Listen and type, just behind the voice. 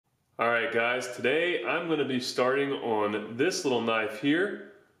Alright guys, today I'm going to be starting on this little knife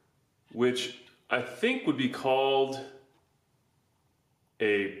here, which I think would be called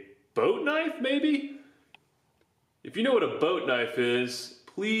a boat knife maybe? If you know what a boat knife is,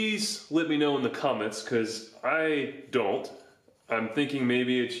 please let me know in the comments because I don't. I'm thinking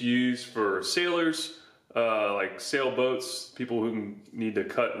maybe it's used for sailors, like sailboats, people who need to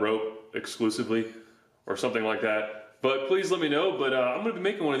cut rope exclusively or something like that. But please let me know, but I'm going to be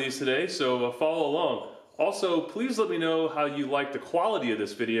making one of these today, so follow along. Also, please let me know how you like the quality of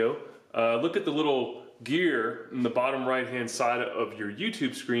this video. Look at the little gear in the bottom right hand side of your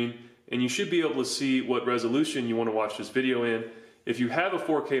YouTube screen, and you should be able to see what resolution you want to watch this video in. If you have a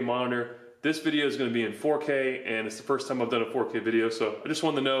 4K monitor, this video is going to be in 4K, and it's the first time I've done a 4K video, so I just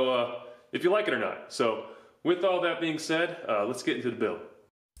wanted to know if you like it or not. So, with all that being said, let's get into the build.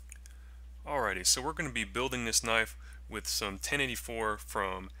 Alrighty, so we're going to be building this knife with some 1084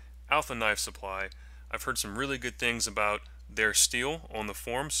 from Alpha Knife Supply. I've heard some really good things about their steel on the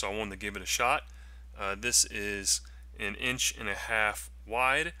forum, so I wanted to give it a shot. This is 1.5 inches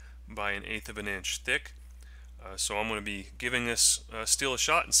wide by 1/8 inch thick. So I'm going to be giving this steel a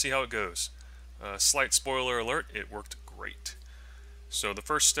shot and see how it goes. Slight spoiler alert, it worked great. So the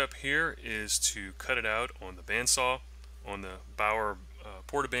first step here is to cut it out on the bandsaw on the Bauer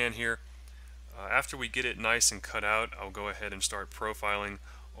portaband here. After we get it nice and cut out, I'll go ahead and start profiling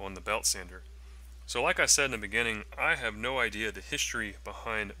on the belt sander. So like I said in the beginning, I have no idea the history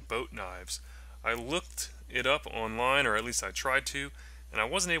behind boat knives. I looked it up online, or at least I tried to, and I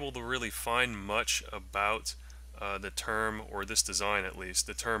wasn't able to really find much about the term, or this design at least,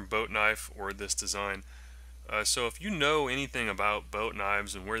 the term boat knife or this design. So if you know anything about boat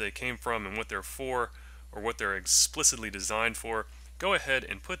knives and where they came from and what they're for, or what they're explicitly designed for, go ahead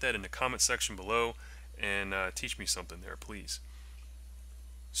and put that in the comment section below and teach me something there, please.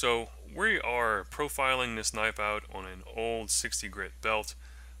 So we are profiling this knife out on an old 60 grit belt.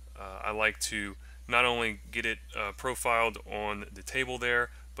 I like to not only get it profiled on the table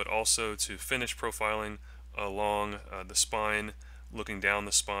there, but also to finish profiling along the spine, looking down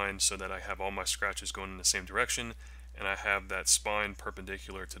the spine, so that I have all my scratches going in the same direction and I have that spine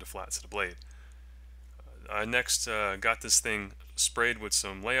perpendicular to the flats of the blade. I next got this thing sprayed with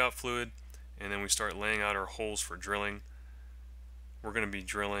some layout fluid, and then we start laying out our holes for drilling. We're going to be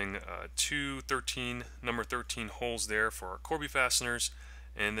drilling number 13 holes there for our Corby fasteners,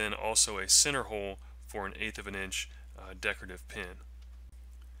 and then also a center hole for 1/8 inch decorative pin.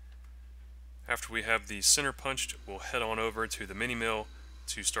 After we have the center punched, we'll head on over to the mini mill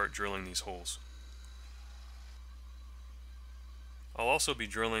to start drilling these holes. I'll also be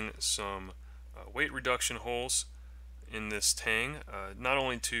drilling some weight reduction holes in this tang, not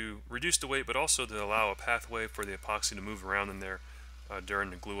only to reduce the weight but also to allow a pathway for the epoxy to move around in there during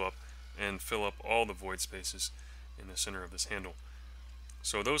the glue up and fill up all the void spaces in the center of this handle.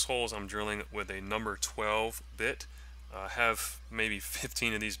 So those holes I'm drilling with a number 12 bit. I have maybe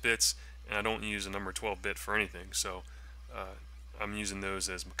 15 of these bits, and I don't use a number 12 bit for anything, so I'm using those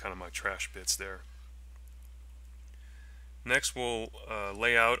as kind of my trash bits there. Next we'll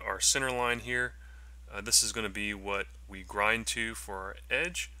lay out our center line here. This is going to be what we grind to for our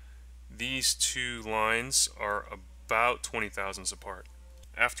edge. These two lines are about 20 thousandths apart.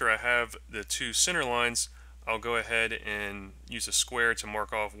 After I have the two center lines, I'll go ahead and use a square to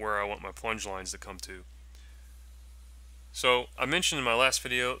mark off where I want my plunge lines to come to. So I mentioned in my last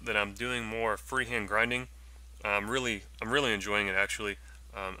video that I'm doing more freehand grinding. I'm really enjoying it actually.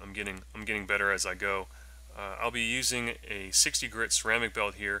 I'm getting better as I go. I'll be using a 60 grit ceramic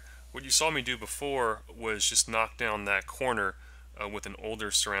belt here. What you saw me do before was just knock down that corner with an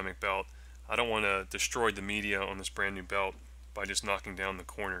older ceramic belt. I don't want to destroy the media on this brand new belt by just knocking down the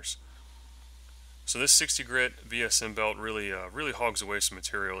corners. So this 60 grit VSM belt really hogs away some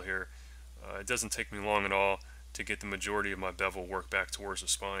material here. It doesn't take me long at all to get the majority of my bevel work back towards the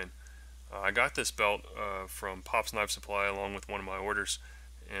spine. I got this belt from Pop's Knife Supply along with one of my orders,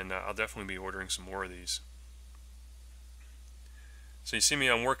 and I'll definitely be ordering some more of these. So you see me,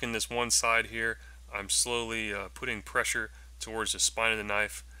 I'm working this one side here. I'm slowly putting pressure towards the spine of the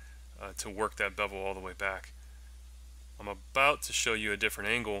knife to work that bevel all the way back. I'm about to show you a different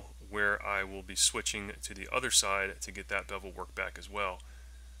angle where I will be switching to the other side to get that bevel work back as well.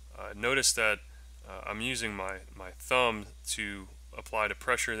 Notice that I'm using my thumb to apply the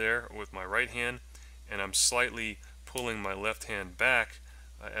pressure there with my right hand, and I'm slightly pulling my left hand back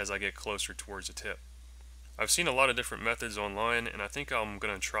as I get closer towards the tip. I've seen a lot of different methods online, and I think I'm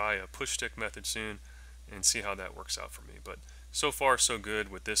going to try a push stick method soon and see how that works out for me. But so far so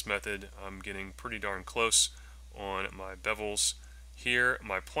good with this method. I'm getting pretty darn close on my bevels here.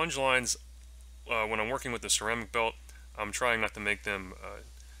 My plunge lines, when I'm working with the ceramic belt, I'm trying not to make them,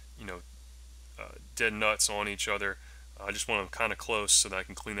 you know, dead nuts on each other. I just want them kind of close so that I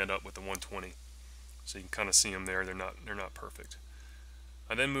can clean that up with the 120. So you can kind of see them there. They're not perfect.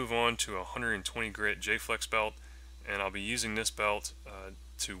 I then move on to a 120 grit J-flex belt, and I'll be using this belt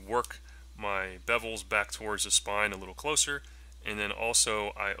to work my bevels back towards the spine a little closer, and then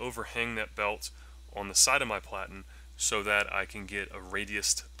also I overhang that belt on the side of my platen so that I can get a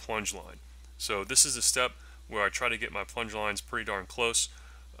radiused plunge line. So this is a step where I try to get my plunge lines pretty darn close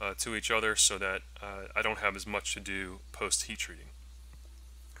to each other so that I don't have as much to do post heat treating.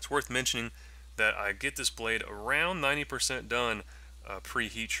 It's worth mentioning that I get this blade around 90% done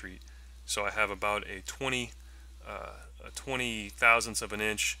pre-heat treat. So I have about a 20 thousandths of an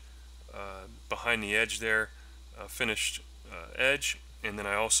inch behind the edge there, finished edge, and then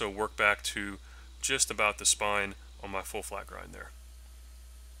I also work back to just about the spine on my full flat grind there.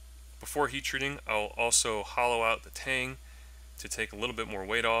 Before heat treating, I'll also hollow out the tang to take a little bit more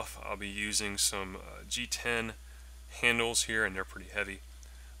weight off. I'll be using some G10 handles here, and they're pretty heavy.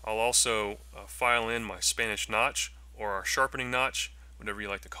 I'll also file in my Spanish notch, or our sharpening notch, whatever you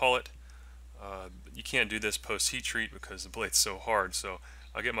like to call it. You can't do this post heat treat because the blade's so hard, so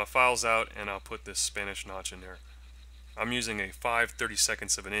I'll get my files out and I'll put this Spanish notch in there. I'm using a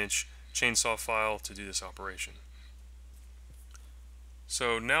 5/32 of an inch chainsaw file to do this operation.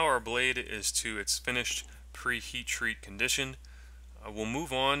 So now our blade is to its finished pre-heat treat condition. We'll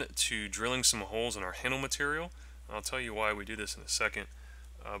move on to drilling some holes in our handle material. I'll tell you why we do this in a second.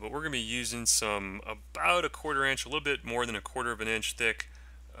 But we're going to be using some about a 1/4 inch, a little bit more than a 1/4 of an inch thick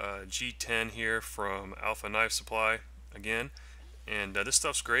G10 here from Alpha Knife Supply again. And this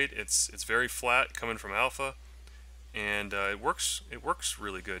stuff's great. It's very flat coming from Alpha, and it works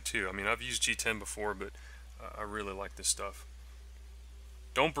really good too. I mean, I've used G10 before, but I really like this stuff.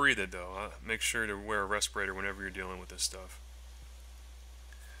 Don't breathe it though. Make sure to wear a respirator whenever you're dealing with this stuff.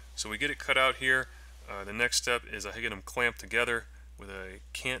 So we get it cut out here. The next step is I get them clamped together with a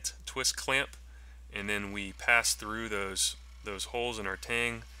cant twist clamp, and then we pass through those holes in our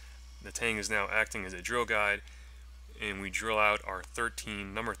tang. The tang is now acting as a drill guide, and we drill out our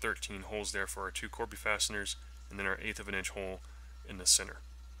number 13 holes there for our 2 Corby fasteners, and then our 1/8 of an inch hole in the center.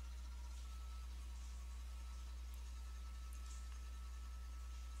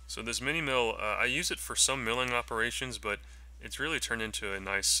 So this mini mill, I use it for some milling operations, but it's really turned into a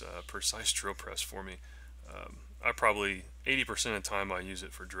nice precise drill press for me. I probably 80% of the time I use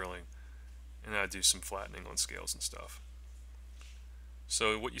it for drilling, and I do some flattening on scales and stuff.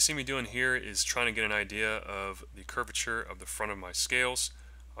 So what you see me doing here is trying to get an idea of the curvature of the front of my scales.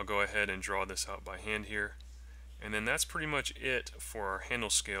 I'll go ahead and draw this out by hand here, and then that's pretty much it for our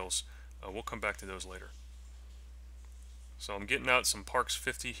handle scales. We'll come back to those later. So I'm getting out some Parks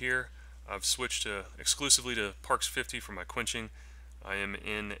 50 here. I've switched exclusively to Parks 50 for my quenching. I am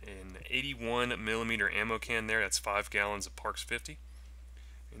in an 81mm ammo can there. That's 5 gallons of Parks 50.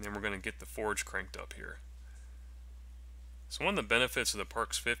 And then we're going to get the forge cranked up here. So one of the benefits of the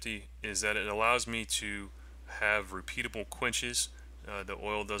Parks 50 is that it allows me to have repeatable quenches. The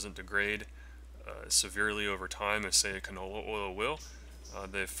oil doesn't degrade severely over time as, say, a canola oil will.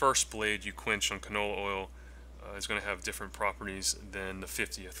 The first blade you quench on canola oil is going to have different properties than the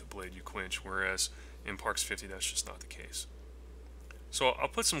 50th blade you quench, whereas in Parks 50 that's just not the case. So I'll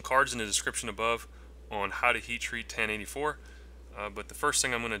put some cards in the description above on how to heat treat 1084, but the first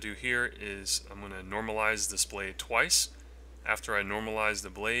thing I'm going to do here is I'm going to normalize this blade twice. After I normalize the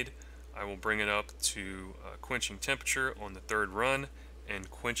blade, I will bring it up to quenching temperature on the 3rd run and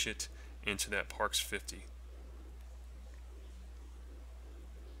quench it into that Parks 50.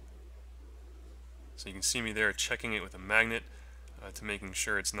 So you can see me there checking it with a magnet to making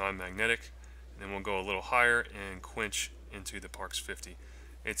sure it's non-magnetic. And then we'll go a little higher and quench into the Parks 50.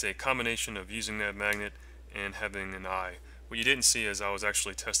 It's a combination of using that magnet and having an eye. What you didn't see is I was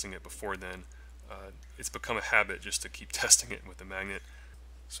actually testing it before then. It's become a habit just to keep testing it with the magnet.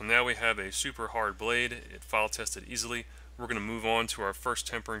 So now we have a super hard blade. It file tested easily. We're going to move on to our first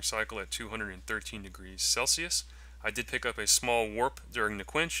tempering cycle at 213 degrees Celsius. I did pick up a small warp during the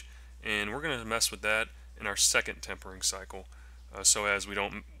quench, and we're going to mess with that in our second tempering cycle so as we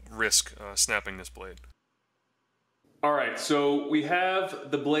don't risk snapping this blade. Alright, so we have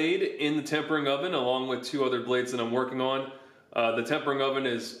the blade in the tempering oven along with 2 other blades that I'm working on. The tempering oven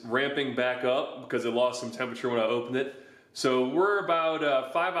is ramping back up because it lost some temperature when I opened it. So we're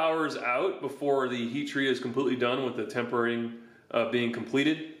about 5 hours out before the heat treat is completely done with the tempering being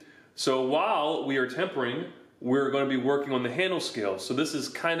completed. So while we are tempering, we're going to be working on the handle scale. So this is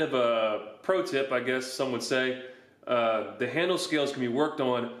kind of a pro tip, I guess some would say. the handle scales can be worked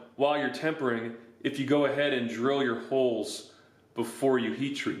on while you're tempering if you go ahead and drill your holes before you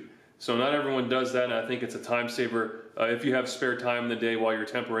heat treat. So not everyone does that, and I think it's a time saver if you have spare time in the day while you're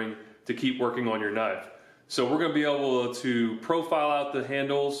tempering to keep working on your knife. So we're going to be able to profile out the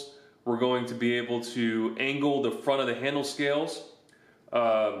handles. We're going to be able to angle the front of the handle scales,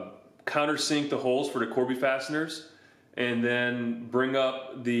 countersink the holes for the Corby fasteners, and then bring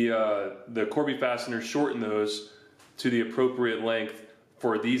up the Corby fasteners, shorten those to the appropriate length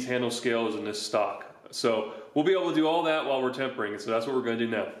for these handle scales and this stock. So we'll be able to do all that while we're tempering, so that's what we're going to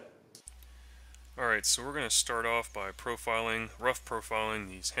do now. Alright, so we're going to start off by rough profiling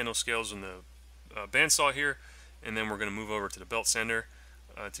these handle scales in the bandsaw here, and then we're going to move over to the belt sander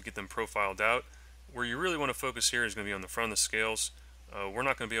to get them profiled out. Where you really want to focus here is going to be on the front of the scales. We're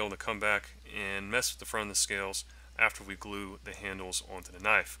not going to be able to come back and mess with the front of the scales after we glue the handles onto the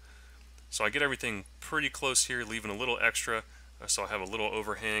knife. So I get everything pretty close here, leaving a little extra, so I have a little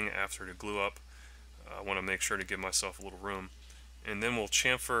overhang after the glue up. I want to make sure to give myself a little room. And then we'll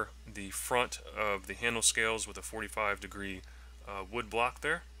chamfer the front of the handle scales with a 45-degree wood block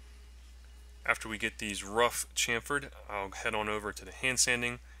there. After we get these rough chamfered, I'll head on over to the hand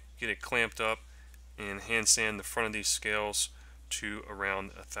sanding, get it clamped up, and hand sand the front of these scales to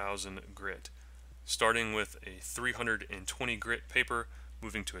around 1000 grit. Starting with a 320 grit paper,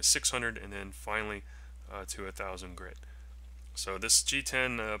 moving to a 600, and then finally to 1000 grit. So this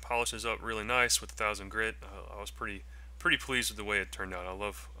G10 polishes up really nice with 1000 grit. I was pretty pleased with the way it turned out. I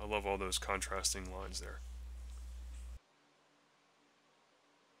love all those contrasting lines there.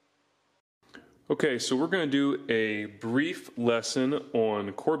 Okay, so we're going to do a brief lesson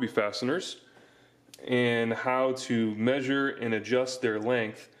on Corby fasteners and how to measure and adjust their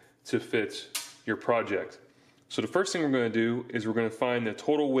length to fit your project. So the first thing we're going to do is we're going to find the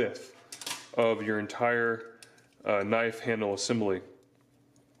total width of your entire knife handle assembly.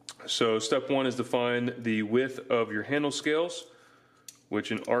 So step one is to find the width of your handle scales,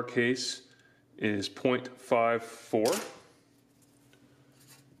 which in our case is 0.54.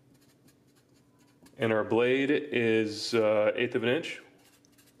 And our blade is 1/8 of an inch.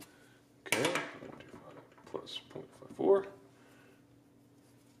 Okay, plus 0.54.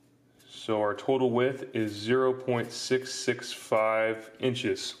 So our total width is 0.665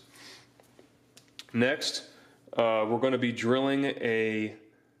 inches. Next, we're going to be drilling a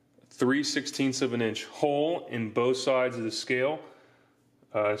 3/16 of an inch hole in both sides of the scale.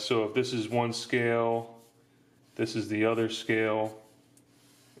 So if this is one scale, this is the other scale,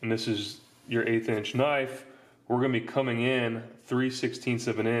 and this is your 1/8 inch knife, we're going to be coming in 3/16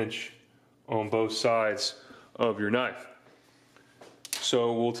 of an inch on both sides of your knife.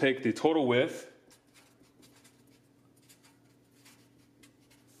 So we'll take the total width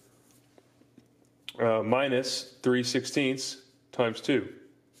minus 3/16 times 2.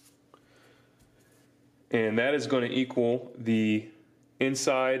 And that is going to equal the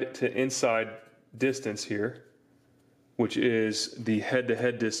inside to inside distance here, which is the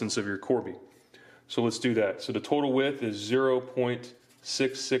head-to-head distance of your Corby. So let's do that. So the total width is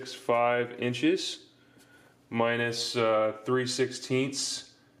 0.665 inches minus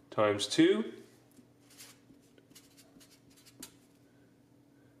 3/16 times 2.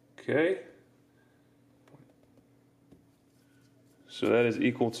 Okay. So that is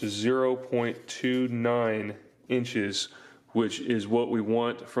equal to 0.29 inches, which is what we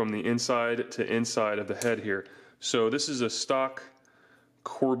want from the inside to inside of the head here. So this is a stock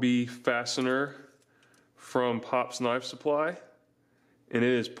Corby fastener from Pop's Knife Supply, and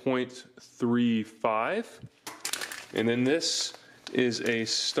it is 0.35. And then this is a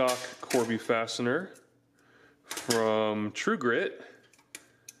stock Corby fastener from True Grit,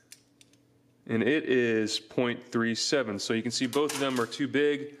 and it is 0.37. So you can see both of them are too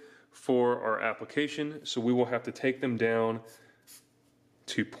big for our application, so we will have to take them down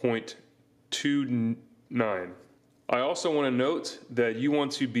to 0.29. I also want to note that you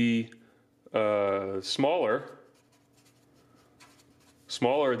want to be smaller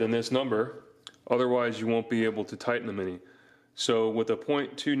than this number, otherwise you won't be able to tighten them any. So with a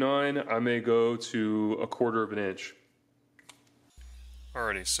 0.29, I may go to 1/4 of an inch.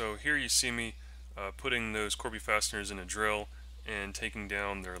 Alrighty, so here you see me putting those Corby fasteners in a drill and taking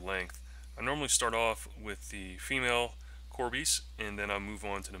down their length. I normally start off with the female Corbys, and then I move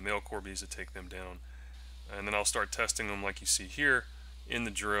on to the male Corbys to take them down. And then I'll start testing them like you see here in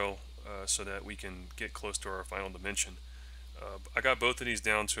the drill so that we can get close to our final dimension. I got both of these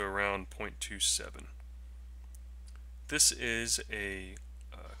down to around 0.27. This is a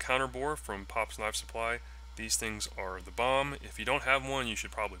counter bore from Pop's Knife Supply. These things are the bomb. If you don't have one, you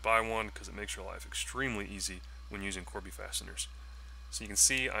should probably buy one because it makes your life extremely easy when using Corby fasteners. So you can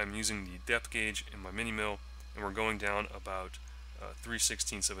see I'm using the depth gauge in my mini mill, and we're going down about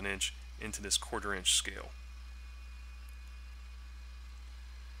 3/16 of an inch into this 1/4 inch scale.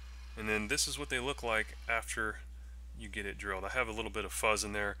 And then this is what they look like after you get it drilled. I have a little bit of fuzz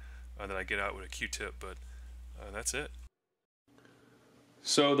in there that I get out with a Q-tip, but that's it.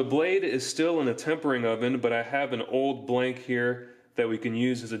 So the blade is still in a tempering oven, but I have an old blank here that we can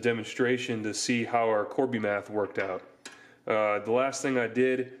use as a demonstration to see how our Corby math worked out. The last thing I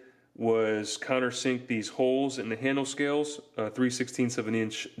did was countersink these holes in the handle scales, 3/16 of an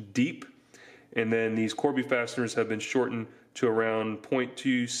inch deep, and then these Corby fasteners have been shortened to around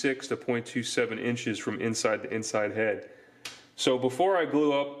 0.26 to 0.27 inches from inside the inside head. So before I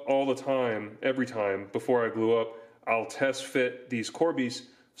glue up all the time, every time before I glue up, I'll test fit these Corbys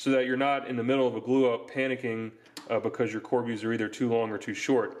so that you're not in the middle of a glue up panicking because your Corbys are either too long or too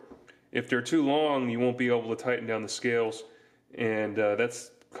short. If they're too long, you won't be able to tighten down the scales, and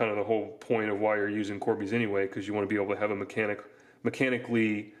that's kind of the whole point of why you're using Corbys anyway, because you want to be able to have a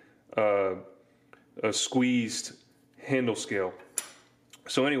mechanically squeezed handle scale.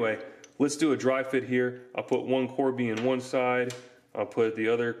 So anyway, let's do a dry fit here. I'll put one Corby in one side. I'll put the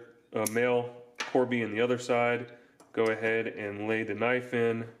other male Corby in the other side. Go ahead and lay the knife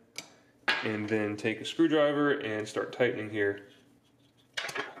in, and then take a screwdriver and start tightening here.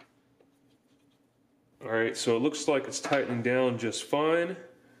 Alright, so it looks like it's tightening down just fine.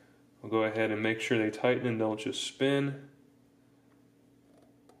 I'll go ahead and make sure they tighten and don't just spin.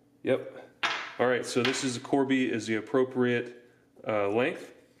 Yep. Alright, so this is the Corby is the appropriate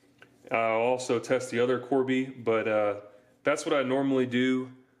length. I'll also test the other Corby, but that's what I normally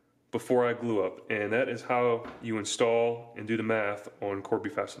do before I glue up, and that is how you install and do the math on Corby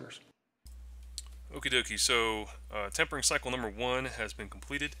fasteners. Okie dokie, so tempering cycle number 1 has been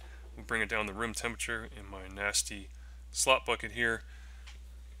completed. We bring it down to room temperature in my nasty slop bucket here.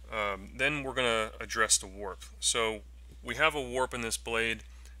 Then we're going to address the warp. So we have a warp in this blade.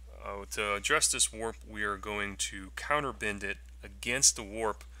 To address this warp, we are going to counter bend it against the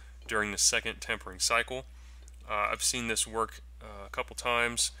warp during the second tempering cycle. I've seen this work a couple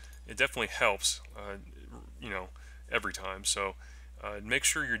times. It definitely helps, every time. So make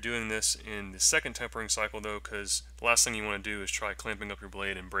sure you're doing this in the second tempering cycle though, because the last thing you want to do is try clamping up your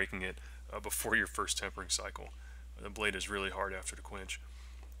blade and breaking it before your first tempering cycle. The blade is really hard after the quench.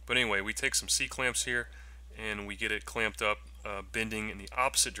 But anyway, we take some C-clamps here and we get it clamped up, bending in the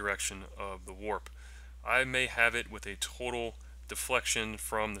opposite direction of the warp. I may have it with a total deflection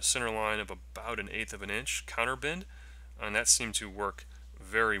from the center line of about 1/8 of an inch counter bend, and that seemed to work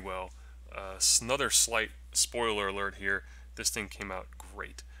very well. Another slight spoiler alert here, this thing came out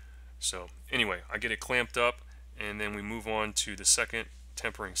great. So anyway, I get it clamped up, and then we move on to the second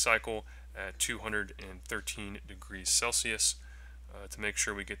tempering cycle at 213 degrees Celsius to make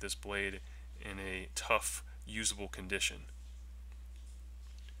sure we get this blade in a tough, usable condition.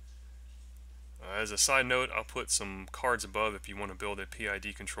 As a side note, I'll put some cards above if you want to build a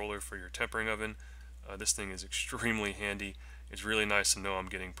PID controller for your tempering oven. This thing is extremely handy. It's really nice to know I'm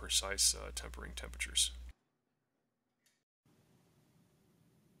getting precise tempering temperatures.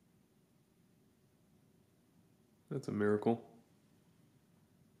 That's a miracle.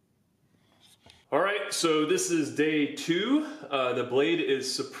 Alright, so this is day 2. The blade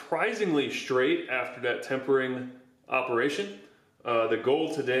is surprisingly straight after that tempering operation. The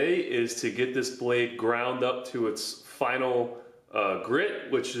goal today is to get this blade ground up to its final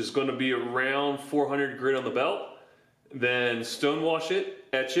grit, which is going to be around 400 grit on the belt. Then stonewash it,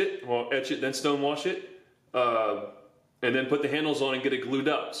 etch it, then stonewash it, and then put the handles on and get it glued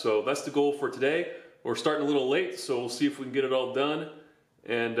up. So that's the goal for today. We're starting a little late, so we'll see if we can get it all done,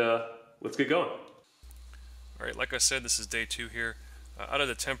 and let's get going. Alright, like I said, this is day 2 here. Out of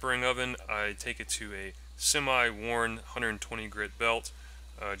the tempering oven, I take it to a semi-worn 120 grit belt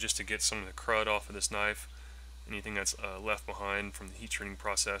just to get some of the crud off of this knife, anything that's left behind from the heat treating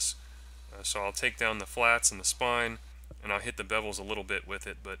process. So I'll take down the flats and the spine, and I'll hit the bevels a little bit with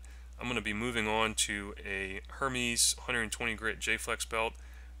it, but I'm going to be moving on to a Hermes 120 grit J-Flex belt.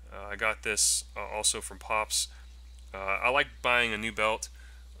 I got this also from Pops. I like buying a new belt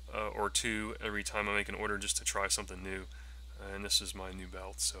or two every time I make an order just to try something new, and this is my new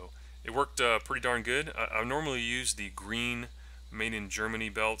belt. So it worked pretty darn good. I normally use the green made in Germany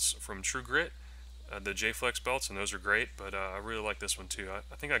belts from True Grit, the J-Flex belts, and those are great, but I really like this one too.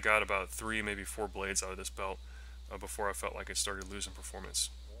 I think I got about 3, maybe 4 blades out of this belt before I felt like it started losing performance.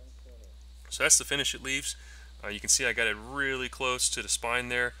 So that's the finish it leaves. You can see I got it really close to the spine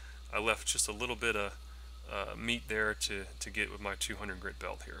there. I left just a little bit of meat there to get with my 200 grit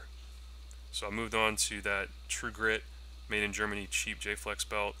belt here. So I moved on to that True Grit made in Germany cheap J-Flex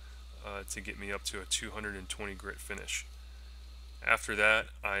belt to get me up to a 220 grit finish. After that,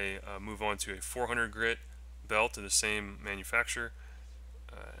 I move on to a 400 grit belt to the same manufacturer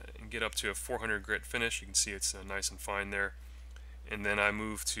and get up to a 400 grit finish. You can see it's nice and fine there. And then I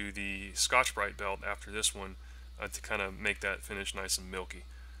move to the Scotch-Brite belt after this one to kind of make that finish nice and milky.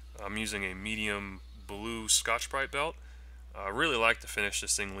 I'm using a medium blue Scotch-Brite belt. I really like the finish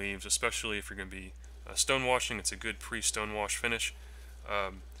this thing leaves, especially if you're going to be stonewashing. It's a good pre-stonewash finish.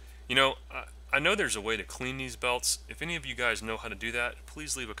 You know, I know there's a way to clean these belts. If any of you guys know how to do that,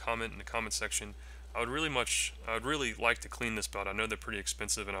 please leave a comment in the comment section. I would really like to clean this belt. I know they're pretty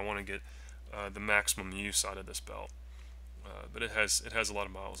expensive, and I want to get the maximum use out of this belt. But it has a lot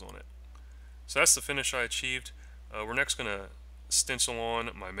of miles on it. So that's the finish I achieved. We're next going to stencil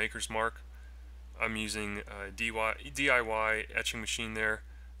on my maker's mark. I'm using a DIY etching machine there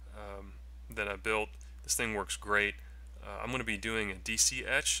that I built. This thing works great. I'm going to be doing a DC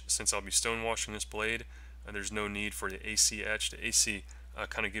etch since I'll be stonewashing this blade. There's no need for the AC etch. The AC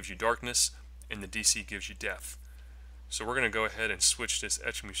kind of gives you darkness, and the DC gives you depth. So we're going to go ahead and switch this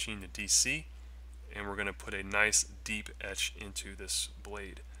etching machine to DC, and we're going to put a nice deep etch into this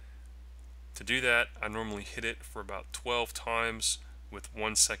blade. To do that, I normally hit it for about 12 times with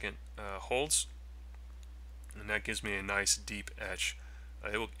 1 second holds, and that gives me a nice deep etch.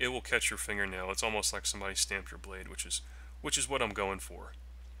 It will catch your fingernail. It's almost like somebody stamped your blade, which is what I'm going for.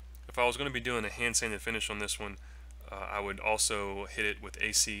 If I was going to be doing a hand sanded finish on this one, I would also hit it with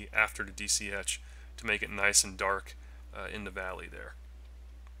AC after the DC etch to make it nice and dark in the valley there.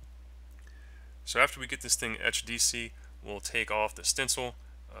 So after we get this thing etched DC, we'll take off the stencil,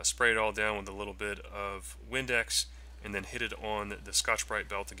 spray it all down with a little bit of Windex, and then hit it on the Scotch-Brite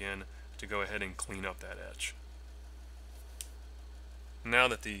belt again to go ahead and clean up that etch. Now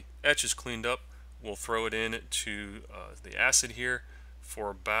that the etch is cleaned up, we'll throw it in to the acid here for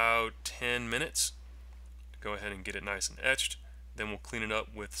about 10 minutes. Go ahead and get it nice and etched. Then we'll clean it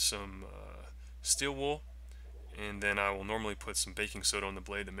up with some steel wool, and then I will normally put some baking soda on the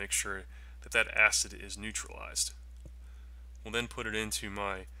blade to make sure that acid is neutralized. We'll then put it into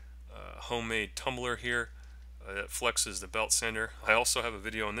my homemade tumbler here that flexes the belt sander. I also have a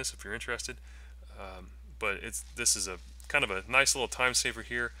video on this if you're interested, but this is a kind of a nice little time saver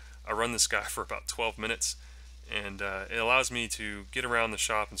here. I run this guy for about 12 minutes, and it allows me to get around the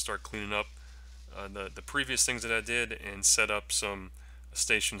shop and start cleaning up the previous things that I did and set up some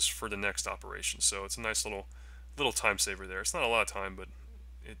stations for the next operation. So it's a nice little time saver there. It's not a lot of time, but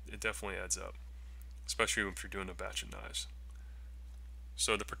it definitely adds up, especially if you're doing a batch of knives.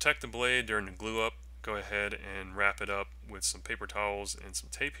 So to protect the blade during the glue up, go ahead and wrap it up with some paper towels and some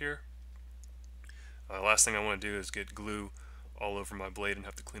tape here. Last thing I want to do is get glue all over my blade and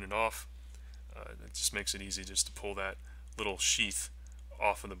have to clean it off. It just makes it easy just to pull that little sheath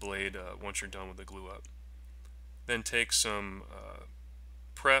off of the blade once you're done with the glue up. Then take some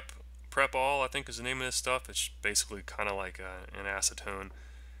Prep All, I think is the name of this stuff. It's basically kind of like an acetone,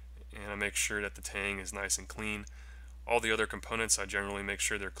 and I make sure that the tang is nice and clean. All the other components I generally make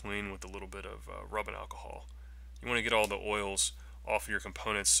sure they're clean with a little bit of rubbing alcohol. You want to get all the oils off of your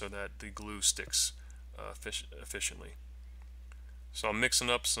components so that the glue sticks efficiently. So I'm mixing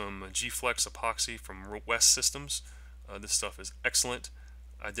up some G-Flex epoxy from West Systems. This stuff is excellent.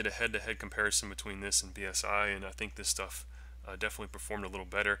 I did a head-to-head comparison between this and BSI, and I think this stuff definitely performed a little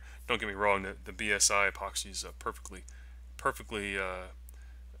better. Don't get me wrong, the BSI epoxy is perfectly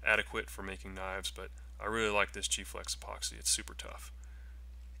adequate for making knives, but I really like this G-Flex epoxy. It's super tough.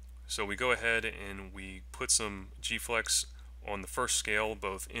 So we go ahead and we put some G-Flex on the first scale,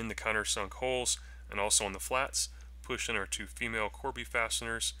 both in the countersunk holes and also on the flats. Push in our two female Corby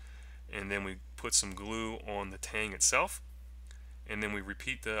fasteners, and then we put some glue on the tang itself, and then we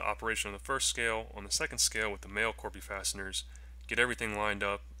repeat the operation on the first scale on the second scale with the male Corby fasteners, get everything lined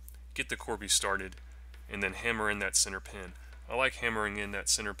up, get the Corby started, and then hammer in that center pin. I like hammering in that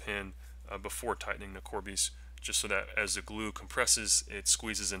center pin before tightening the Corbies, just so that as the glue compresses, it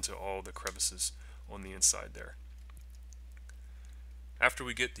squeezes into all the crevices on the inside there. After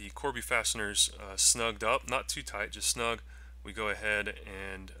we get the Corby fasteners snugged up, not too tight, just snug, we go ahead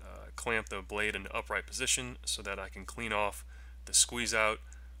and clamp the blade in the upright position so that I can clean off the squeeze out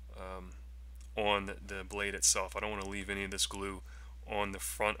on the blade itself. I don't want to leave any of this glue on the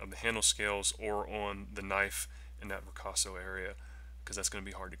front of the handle scales or on the knife in that ricasso area, because that's going to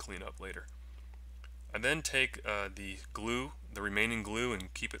be hard to clean up later. I then take the glue, the remaining glue,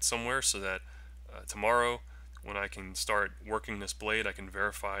 and keep it somewhere so that tomorrow when I can start working this blade, I can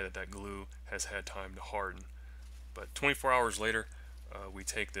verify that that glue has had time to harden. But 24 hours later, we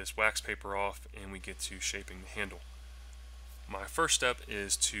take this wax paper off and we get to shaping the handle. My first step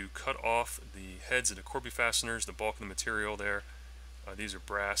is to cut off the heads of the Corby fasteners, the bulk of the material there. These are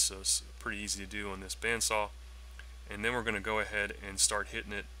brass, so it's pretty easy to do on this bandsaw. And then we're going to go ahead and start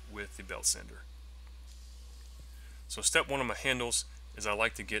hitting it with the belt sander. So step one of my handles is I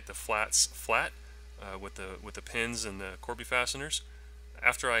like to get the flats flat with the pins and the Corby fasteners.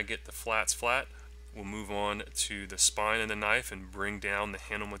 After I get the flats flat, we'll move on to the spine of the knife and bring down the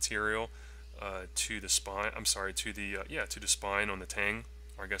handle material to the spine. I'm sorry, to the spine on the tang,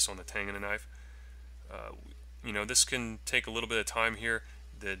 or I guess on the tang of the knife. You know, this can take a little bit of time here.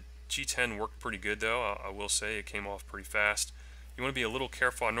 The G10 worked pretty good though. I will say it came off pretty fast. You want to be a little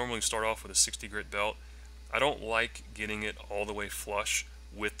careful. I normally start off with a 60 grit belt. I don't like getting it all the way flush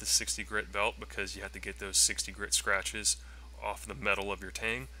with the 60 grit belt because you have to get those 60 grit scratches off the metal of your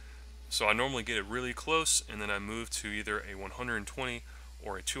tang. So I normally get it really close, and then I move to either a 120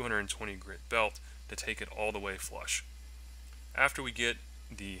 or a 220 grit belt to take it all the way flush. After we get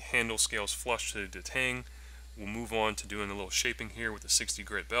the handle scales flush to the tang, we'll move on to doing a little shaping here with the 60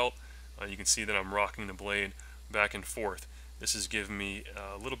 grit belt. You can see that I'm rocking the blade back and forth. This is giving me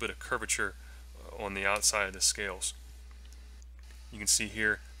a little bit of curvature on the outside of the scales. You can see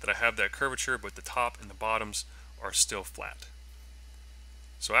here that I have that curvature, but the top and the bottoms are still flat.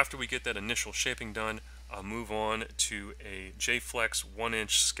 So after we get that initial shaping done, I'll move on to a J-Flex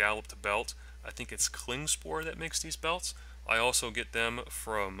 1-inch scalloped belt. I think it's Klingspor that makes these belts. I also get them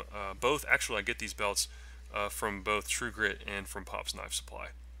from both. Actually, I get these belts from both True Grit and from Pop's Knife Supply.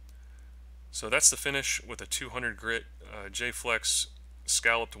 So that's the finish with a 200 grit J-Flex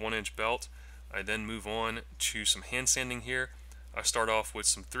scalloped 1-inch belt. I then move on to some hand sanding here. I start off with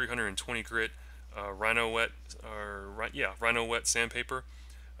some 320 grit Rhino Wet sandpaper.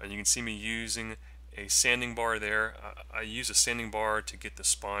 You can see me using a sanding bar there. I use a sanding bar to get the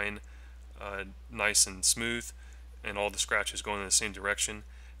spine nice and smooth and all the scratches going in the same direction.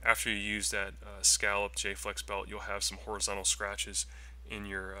 After you use that scalloped J-Flex belt, you'll have some horizontal scratches in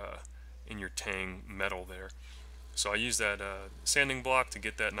your tang metal there. So I use that sanding block to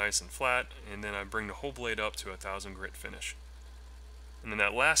get that nice and flat, and then I bring the whole blade up to a 1000 grit finish. And then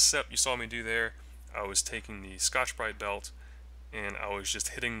that last step you saw me do there, I was taking the Scotch-Brite belt and I was just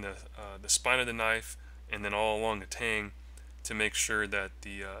hitting the spine of the knife and then all along the tang to make sure that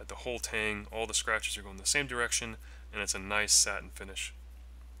the whole tang, all the scratches are going the same direction, and it's a nice satin finish.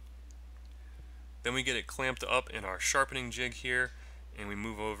 Then we get it clamped up in our sharpening jig here, and we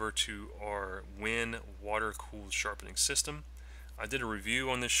move over to our Win water-cooled sharpening system. I did a review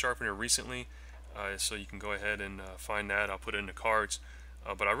on this sharpener recently, so you can go ahead and find that. I'll put it in the cards.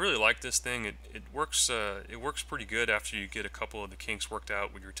 But I really like this thing. It works pretty good after you get a couple of the kinks worked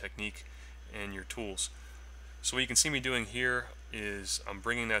out with your technique and your tools. So what you can see me doing here is I'm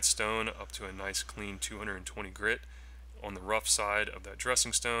bringing that stone up to a nice clean 220 grit on the rough side of that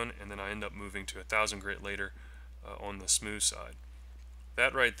dressing stone, and then I end up moving to 1000 grit later on the smooth side.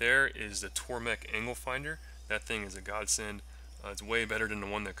 That right there is the Tormek angle finder. That thing is a godsend. It's way better than the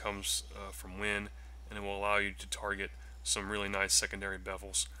one that comes from Win, and it will allow you to target some really nice secondary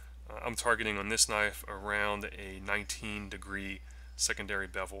bevels. I'm targeting on this knife around a 19-degree secondary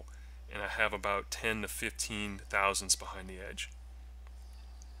bevel, and I have about 10 to 15 thousandths behind the edge.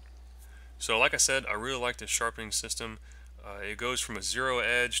 So like I said, I really like this sharpening system. It goes from a 0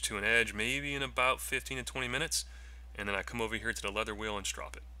 edge to an edge maybe in about 15 to 20 minutes, and then I come over here to the leather wheel and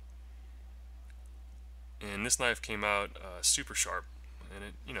strop it. And this knife came out super sharp, and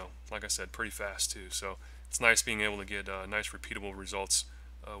it, you know, like I said, pretty fast too. So it's nice being able to get nice repeatable results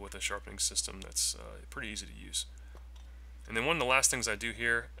with a sharpening system that's pretty easy to use. And then one of the last things I do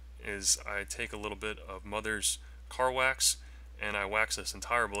here is I take a little bit of Mother's car wax and I wax this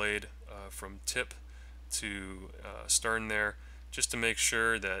entire blade from tip to stern there, just to make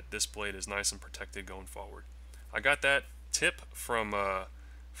sure that this blade is nice and protected going forward. I got that tip from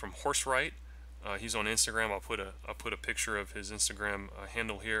Horse Right. He's on Instagram. I'll put a picture of his Instagram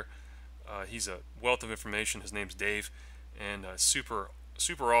handle here. He's a wealth of information. His name's Dave, and super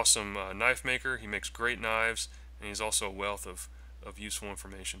awesome knife maker. He makes great knives, and he's also a wealth of useful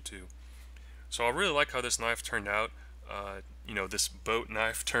information too. So I really like how this knife turned out. You know, this boat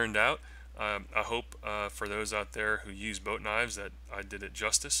knife turned out. I hope for those out there who use boat knives that I did it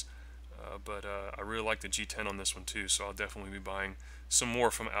justice. But I really like the G10 on this one too, so I'll definitely be buying some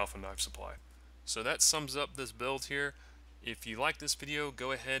more from Alpha Knife Supply. So that sums up this build here. If you like this video,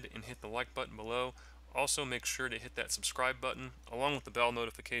 go ahead and hit the like button below. Also make sure to hit that subscribe button along with the bell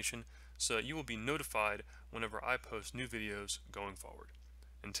notification so that you will be notified whenever I post new videos going forward.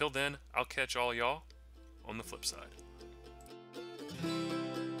 Until then, I'll catch all y'all on the flip side.